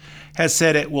group has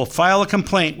said it will file a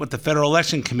complaint with the Federal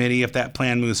Election Committee if that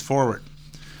plan moves forward.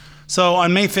 So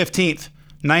on May 15th,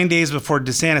 9 days before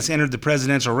DeSantis entered the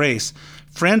presidential race,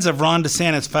 Friends of Ron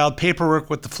DeSantis filed paperwork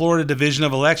with the Florida Division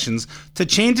of Elections to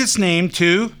change its name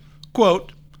to,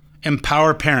 quote,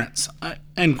 Empower Parents,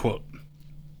 end quote.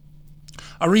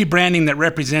 A rebranding that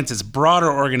represents its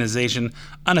broader organization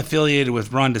unaffiliated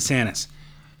with Ron DeSantis.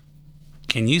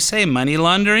 Can you say money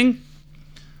laundering?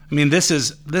 I mean, this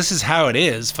is how it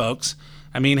is, folks.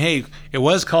 I mean, hey, it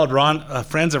was called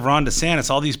Friends of Ron DeSantis.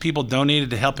 All these people donated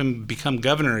to help him become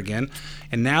governor again,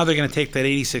 and now they're going to take that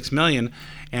 $86 million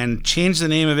and change the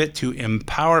name of it to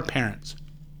Empower Parents.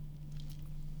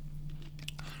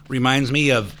 Reminds me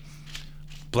of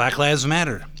Black Lives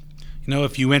Matter. You know,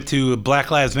 if you went to Black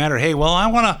Lives Matter, hey, well, I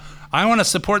want to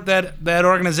support that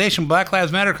organization, Black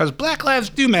Lives Matter, because Black lives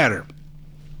do matter.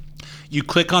 You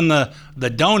click on the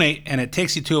donate, and it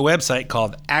takes you to a website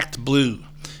called Act Blue.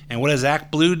 And what does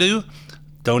Act Blue do?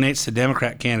 Donates to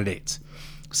Democrat candidates.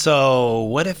 So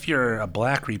what if you're a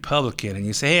black Republican and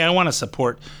you say, hey, I want to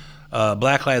support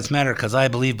Black Lives Matter because I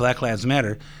believe Black Lives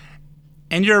Matter,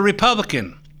 and you're a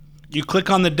Republican? You click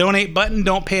on the donate button,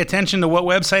 don't pay attention to what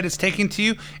website it's taking to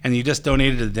you, and you just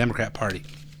donated to the Democrat Party.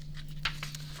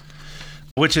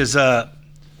 Which is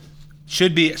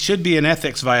should be an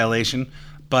ethics violation,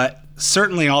 but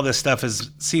certainly all this stuff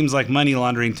seems like money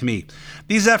laundering to me.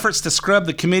 These efforts to scrub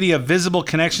the committee of visible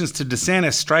connections to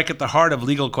DeSantis strike at the heart of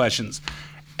legal questions.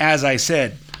 As I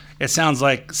said, it sounds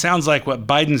like what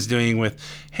Biden's doing with,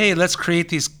 hey, let's create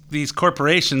these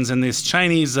corporations, and this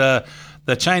Chinese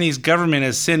the Chinese government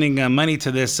is sending money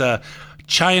to this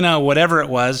China whatever it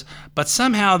was, but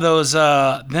somehow those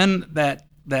then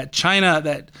that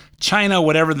China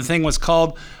whatever the thing was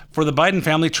called for the Biden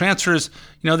family transfers,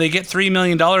 they get $3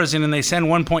 million in and they send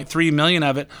 1.3 million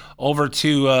of it over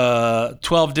to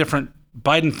 12 different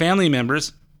Biden family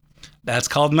members. That's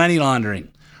called money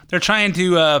laundering. They're trying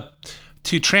to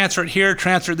transfer it here,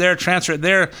 transfer it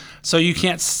there, so you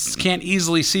can't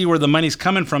easily see where the money's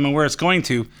coming from and where it's going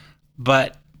to,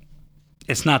 but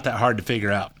it's not that hard to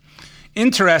figure out.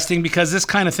 Interesting, because this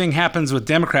kind of thing happens with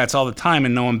Democrats all the time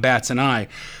and no one bats an eye.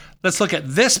 Let's look at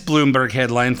this Bloomberg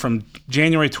headline from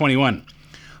January 21.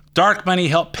 Dark money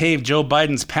helped pave Joe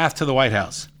Biden's path to the White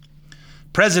House.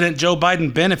 President Joe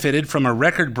Biden benefited from a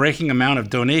record-breaking amount of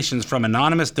donations from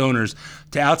anonymous donors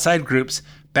to outside groups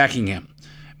backing him,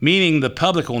 meaning the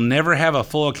public will never have a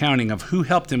full accounting of who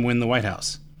helped him win the White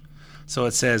House. So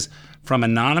it says, from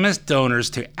anonymous donors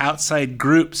to outside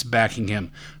groups backing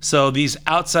him. So these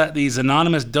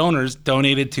anonymous donors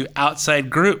donated to outside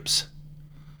groups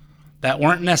that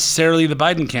weren't necessarily the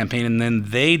Biden campaign, and then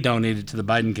they donated to the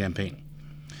Biden campaign.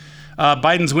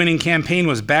 Biden's winning campaign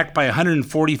was backed by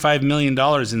 $145 million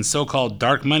in so-called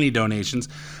dark money donations,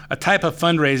 a type of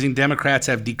fundraising Democrats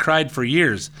have decried for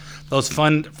years. Those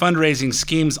fundraising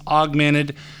schemes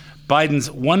augmented Biden's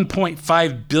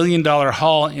 $1.5 billion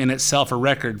haul, in itself a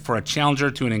record for a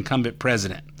challenger to an incumbent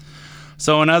president.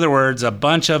 So in other words, a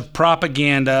bunch of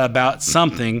propaganda about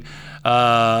something,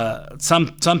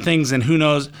 some things, and who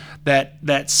knows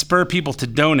that spur people to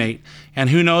donate,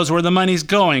 and who knows where the money's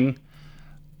going,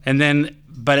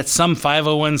 but it's some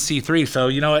 501c3. So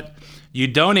you know what? You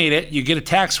donate it, you get a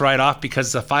tax write-off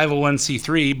because it's a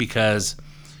 501c3 because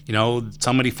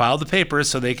somebody filed the papers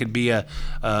so they could be a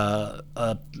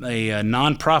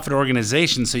non-profit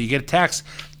organization. So you get a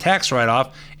tax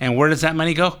write-off, and where does that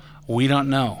money go? We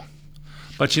don't know.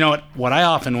 But you know what? What I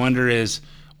often wonder is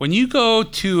when you go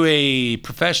to a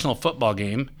professional football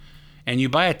game and you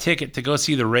buy a ticket to go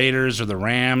see the Raiders or the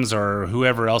Rams or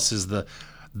whoever else is the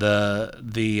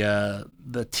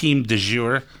team du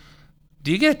jour,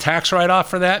 do you get a tax write-off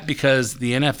for that because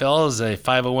the NFL is a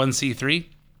 501c3?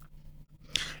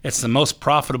 It's the most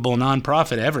profitable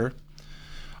nonprofit ever.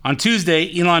 On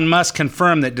Tuesday, Elon Musk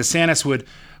confirmed that DeSantis would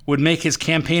make his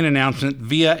campaign announcement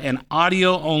via an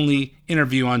audio-only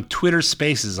interview on Twitter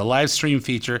Spaces, a live stream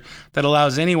feature that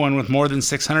allows anyone with more than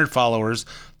 600 followers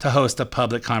to host a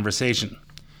public conversation.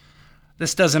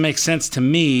 This doesn't make sense to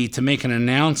me to make an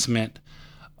announcement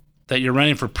that you're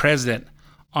running for president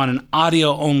on an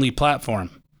audio-only platform.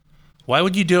 Why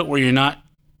would you do it where you're not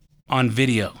on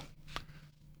video?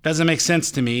 Doesn't make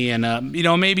sense to me. And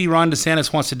maybe Ron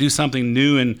DeSantis wants to do something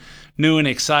new and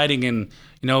exciting, and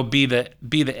be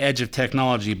the edge of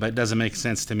technology, but it doesn't make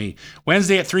sense to me.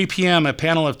 Wednesday at 3 p.m., a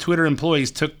panel of Twitter employees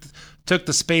took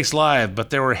the space live,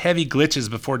 but there were heavy glitches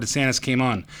before DeSantis came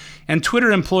on, and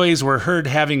Twitter employees were heard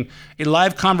having a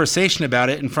live conversation about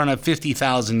it in front of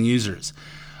 50,000 users.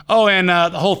 Oh, and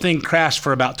the whole thing crashed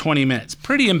for about 20 minutes.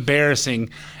 Pretty embarrassing.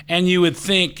 And you would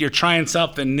think you're trying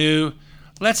something new.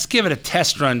 Let's give it a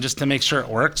test run just to make sure it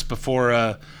works before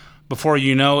half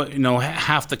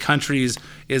the country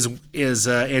is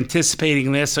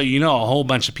anticipating this. So a whole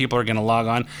bunch of people are going to log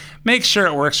on. Make sure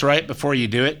it works right before you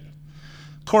do it.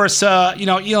 Of course,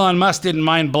 Elon Musk didn't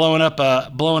mind blowing up a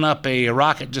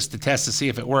rocket just to test to see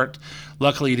if it worked.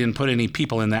 Luckily, he didn't put any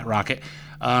people in that rocket.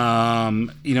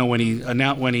 When he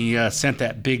sent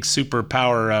that big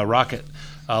superpower rocket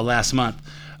last month.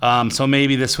 So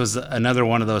maybe this was another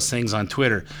one of those things on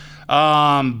Twitter.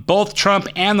 Both Trump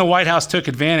and the White House took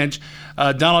advantage.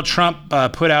 Donald Trump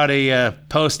put out a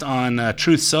post on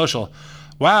Truth Social.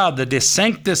 Wow, the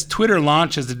DeSantis Twitter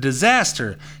launch is a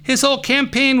disaster. His whole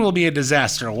campaign will be a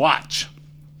disaster. Watch.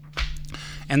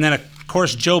 And then, of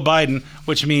course, Joe Biden,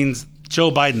 which means Joe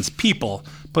Biden's people,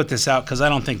 put this out because I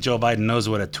don't think Joe Biden knows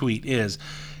what a tweet is.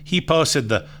 He posted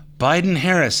the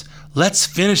Biden-Harris, let's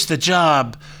finish the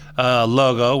job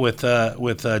logo with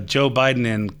Joe Biden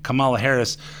and Kamala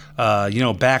Harris,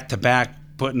 back to back,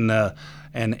 putting an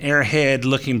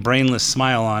airhead-looking brainless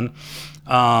smile on,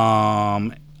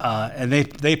 and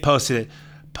they posted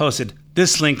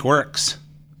this link works.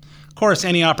 Of course,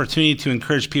 any opportunity to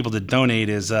encourage people to donate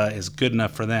is good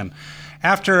enough for them.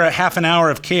 After a half an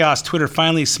hour of chaos, Twitter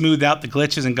finally smoothed out the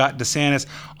glitches and got DeSantis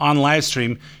on live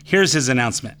stream. Here's his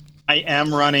announcement. I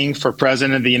am running for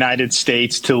president of the United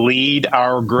States to lead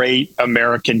our great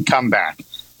American comeback.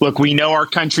 Look, we know our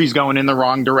country's going in the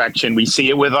wrong direction. We see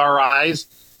it with our eyes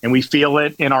and we feel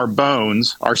it in our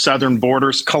bones. Our southern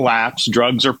borders collapse.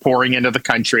 Drugs are pouring into the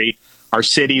country. Our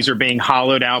cities are being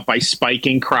hollowed out by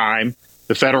spiking crime.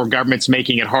 The federal government's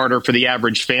making it harder for the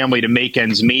average family to make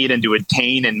ends meet and to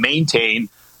attain and maintain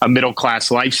a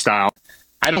middle-class lifestyle.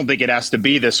 I don't think it has to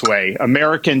be this way.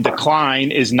 American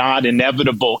decline is not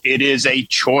inevitable. It is a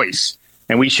choice.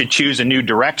 And we should choose a new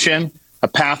direction, a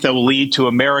path that will lead to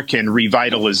American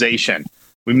revitalization.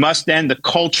 We must end the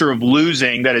culture of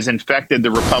losing that has infected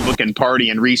the Republican Party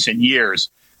in recent years.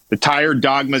 The tired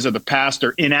dogmas of the past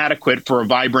are inadequate for a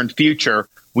vibrant future.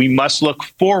 We must look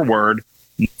forward,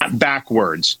 not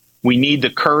backwards. We need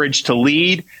the courage to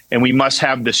lead, and we must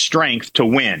have the strength to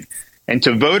win. And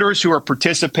to voters who are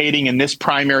participating in this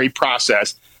primary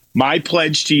process, my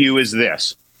pledge to you is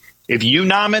this. If you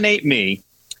nominate me,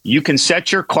 you can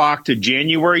set your clock to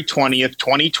January 20th,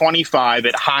 2025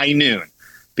 at high noon,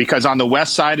 because on the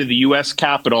west side of the U.S.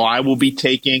 Capitol, I will be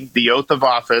taking the oath of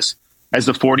office as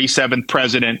the 47th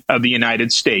president of the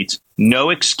United States.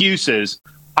 No excuses.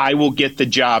 I will get the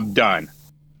job done.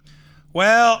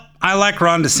 Well, I like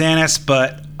Ron DeSantis,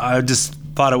 but I just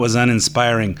thought it was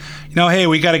uninspiring. Hey,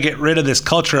 we got to get rid of this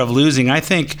culture of losing. I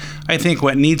think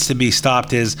what needs to be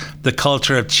stopped is the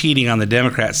culture of cheating on the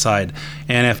Democrat side.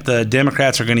 And if the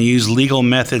Democrats are going to use legal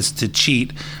methods to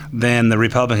cheat, then the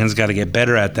Republicans got to get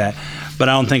better at that. But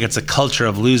I don't think it's a culture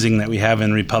of losing that we have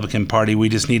in the Republican Party. We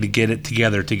just need to get it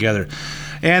together.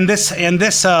 And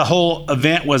this whole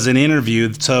event was an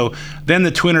interview. So then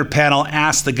the Twitter panel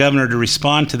asked the governor to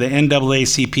respond to the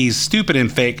NAACP's stupid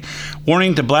and fake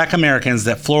warning to Black Americans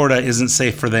that Florida isn't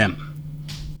safe for them.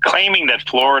 Claiming that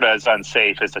Florida is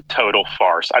unsafe is a total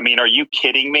farce. I mean, are you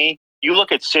kidding me? You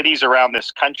look at cities around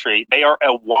this country, they are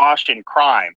awash in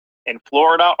crime. In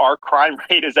Florida, our crime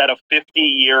rate is at a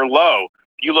 50-year low.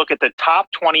 You look at the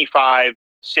top 25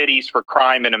 cities for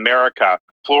crime in America,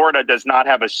 Florida does not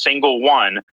have a single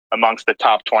one amongst the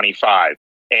top 25.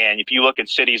 And if you look at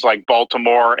cities like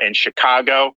Baltimore and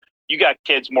Chicago, you got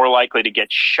kids more likely to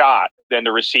get shot than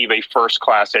to receive a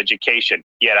first-class education.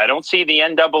 Yet I don't see the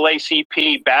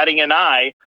NAACP batting an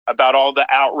eye about all the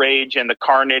outrage and the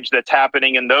carnage that's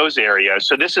happening in those areas.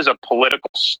 So this is a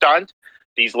political stunt.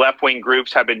 These left-wing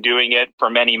groups have been doing it for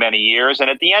many, many years. And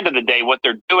at the end of the day, what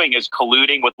they're doing is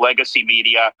colluding with legacy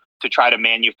media to try to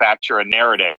manufacture a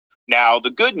narrative. Now, the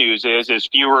good news is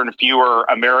fewer and fewer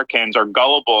Americans are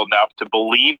gullible enough to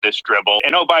believe this dribble.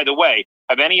 And oh, by the way,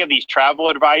 have any of these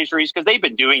travel advisories, because they've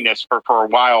been doing this for a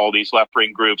while, all these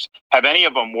left-wing groups, have any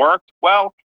of them worked?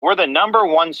 Well, we're the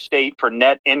 #1 state for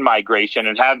net in-migration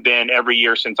and have been every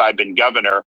year since I've been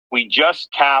governor. We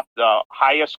just capped the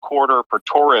highest quarter for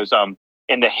tourism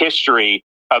in the history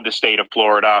of the state of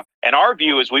Florida. And our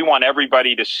view is we want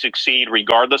everybody to succeed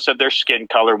regardless of their skin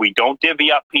color. We don't divvy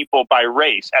up people by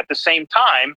race. At the same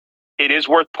time, it is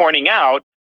worth pointing out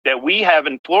that we have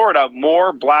in Florida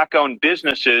more Black-owned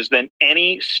businesses than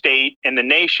any state in the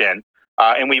nation.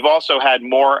 And we've also had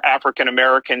more African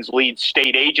Americans lead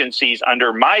state agencies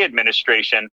under my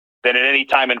administration than at any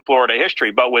time in Florida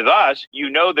history. But with us, you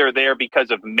know they're there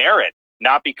because of merit,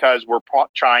 not because we're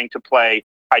trying to play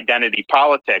identity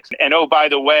politics. And oh, by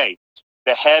the way,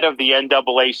 the head of the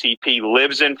NAACP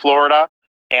lives in Florida,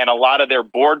 and a lot of their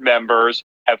board members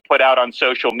have put out on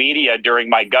social media during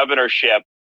my governorship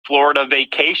Florida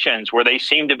vacations where they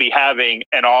seem to be having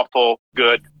an awful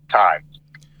good time.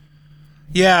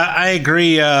 Yeah, I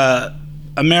agree.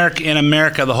 In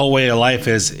America, the whole way of life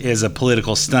is a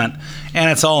political stunt,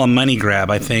 and it's all a money grab.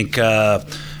 I think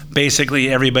basically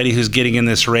everybody who's getting in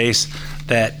this race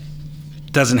that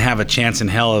doesn't have a chance in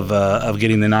hell of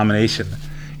getting the nomination.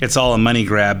 It's all a money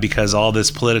grab because all this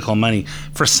political money,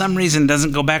 for some reason,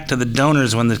 doesn't go back to the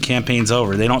donors when the campaign's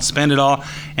over. They don't spend it all,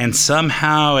 and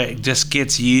somehow it just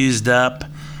gets used up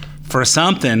for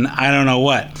something. I don't know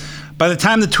what. By the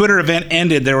time the Twitter event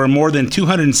ended, there were more than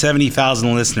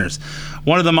 270,000 listeners.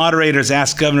 One of the moderators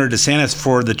asked Governor DeSantis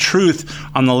for the truth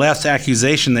on the left's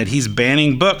accusation that he's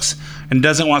banning books and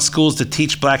doesn't want schools to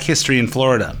teach Black history in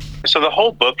Florida. So the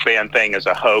whole book ban thing is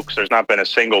a hoax. There's not been a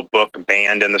single book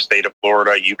banned in the state of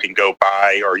Florida. You can go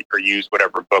buy or use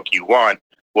whatever book you want.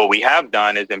 What we have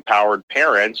done is empowered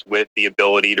parents with the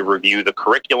ability to review the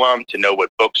curriculum, to know what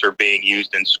books are being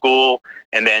used in school,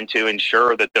 and then to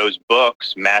ensure that those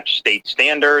books match state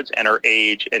standards and are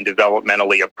age and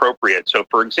developmentally appropriate. So,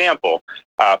 for example,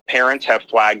 parents have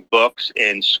flagged books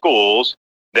in schools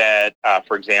that,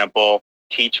 for example,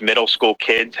 teach middle school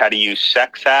kids how to use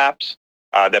sex apps,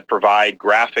 that provide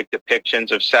graphic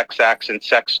depictions of sex acts and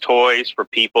sex toys for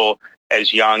people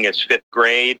as young as 5th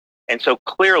grade. And so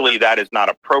clearly that is not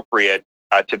appropriate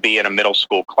to be in a middle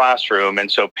school classroom.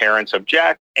 And so parents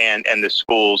object and the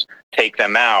schools take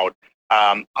them out.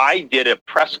 I did a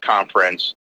press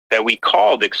conference that we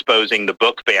called Exposing the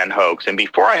Book Ban Hoax. And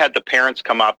before I had the parents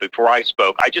come up, before I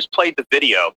spoke, I just played the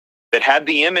video that had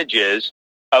the images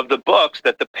of the books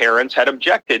that the parents had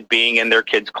objected being in their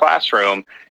kids' classroom.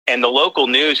 And the local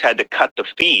news had to cut the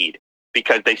feed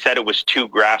because they said it was too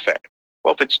graphic.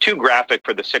 Well, if it's too graphic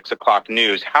for the 6 o'clock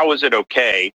news, how is it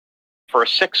okay for a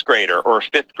 6th grader or a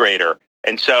 5th grader?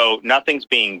 And so nothing's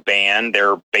being banned.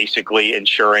 They're basically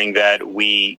ensuring that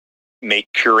we make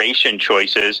curation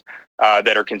choices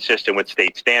that are consistent with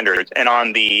state standards. And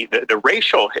on the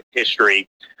racial history,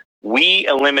 we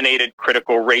eliminated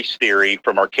critical race theory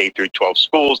from our K through 12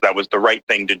 schools. That was the right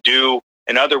thing to do.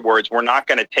 In other words, we're not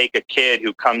going to take a kid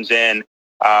who comes in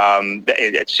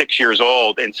at 6 years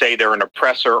old and say they're an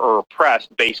oppressor or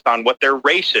oppressed based on what their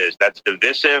race is. That's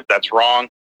divisive. That's wrong.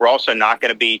 We're also not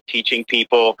going to be teaching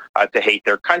people to hate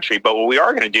their country. But what we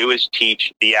are going to do is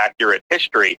teach the accurate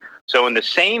history. So in the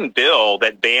same bill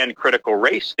that banned critical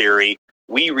race theory,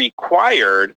 we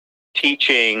required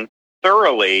teaching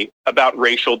thoroughly about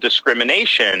racial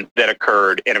discrimination that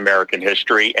occurred in American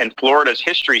history. And Florida's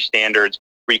history standards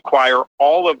require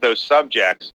all of those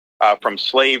subjects from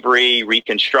slavery,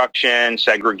 Reconstruction,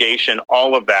 segregation,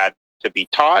 all of that to be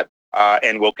taught,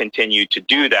 and we'll continue to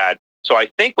do that. So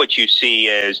I think what you see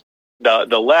is the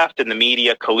left and the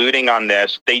media colluding on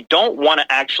this. They don't want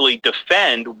to actually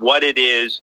defend what it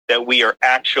is that we are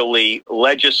actually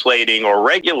legislating or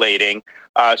regulating.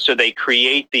 So they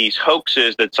create these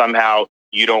hoaxes that somehow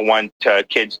you don't want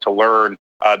kids to learn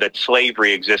that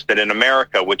slavery existed in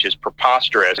America, which is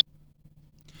preposterous.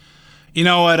 You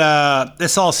know what?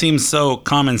 This all seems so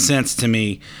common sense to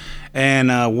me.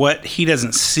 And what he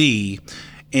doesn't see,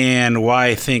 and why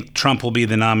I think Trump will be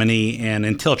the nominee, and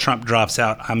until Trump drops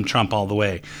out, I'm Trump all the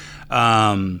way,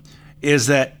 is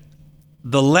that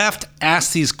the left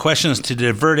asks these questions to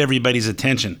divert everybody's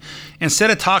attention. Instead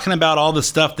of talking about all the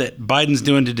stuff that Biden's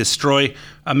doing to destroy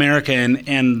America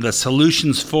and the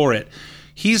solutions for it,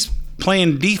 he's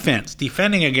playing defense,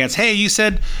 defending against, hey, you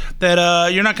said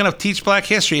that you're not going to teach black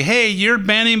history. Hey, you're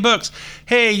banning books.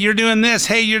 Hey, you're doing this.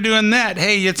 Hey, you're doing that.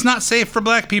 Hey, it's not safe for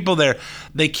black people there.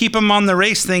 They keep him on the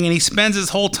race thing, and he spends his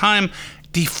whole time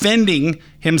defending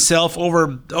himself over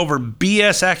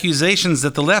BS accusations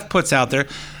that the left puts out there.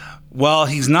 Well,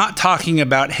 he's not talking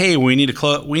about, hey, we need to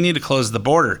close the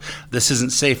border. This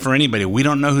isn't safe for anybody. We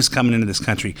don't know who's coming into this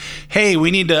country. Hey, we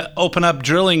need to open up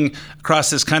drilling across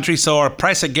this country so our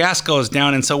price of gas goes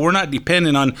down, and so we're not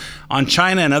dependent on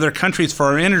China and other countries for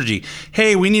our energy.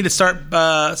 Hey, we need to start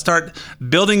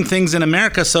building things in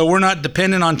America so we're not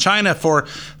dependent on China for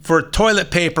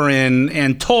toilet paper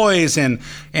and toys and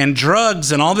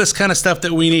drugs and all this kind of stuff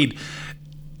that we need.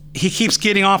 He keeps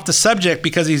getting off the subject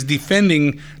because he's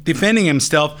defending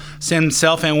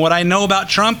himself. And what I know about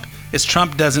Trump is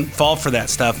Trump doesn't fall for that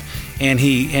stuff, and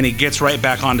he gets right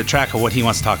back on the track of what he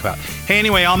wants to talk about. Hey,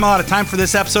 anyway, I'm out of time for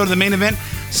this episode of The Main Event.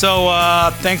 So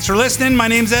thanks for listening. My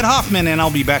name's Ed Hoffman, and I'll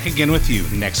be back again with you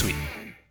next week.